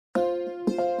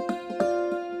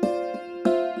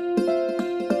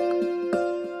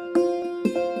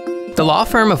The law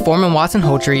firm of Foreman Watson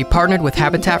Houltrie partnered with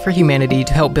Habitat for Humanity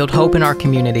to help build hope in our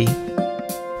community.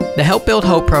 The Help Build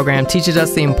Hope program teaches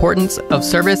us the importance of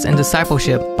service and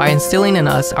discipleship by instilling in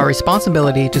us our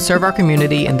responsibility to serve our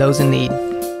community and those in need.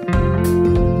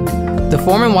 The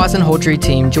Foreman Watson Houltrie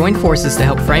team joined forces to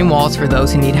help frame walls for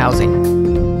those who need housing.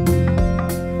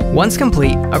 Once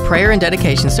complete, a prayer and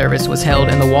dedication service was held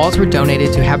and the walls were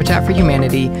donated to Habitat for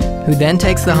Humanity, who then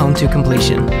takes the home to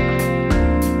completion.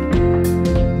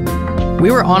 We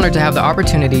were honored to have the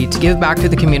opportunity to give back to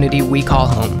the community we call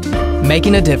home.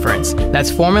 Making a difference.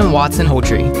 That's Foreman Watson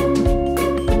Houltrie.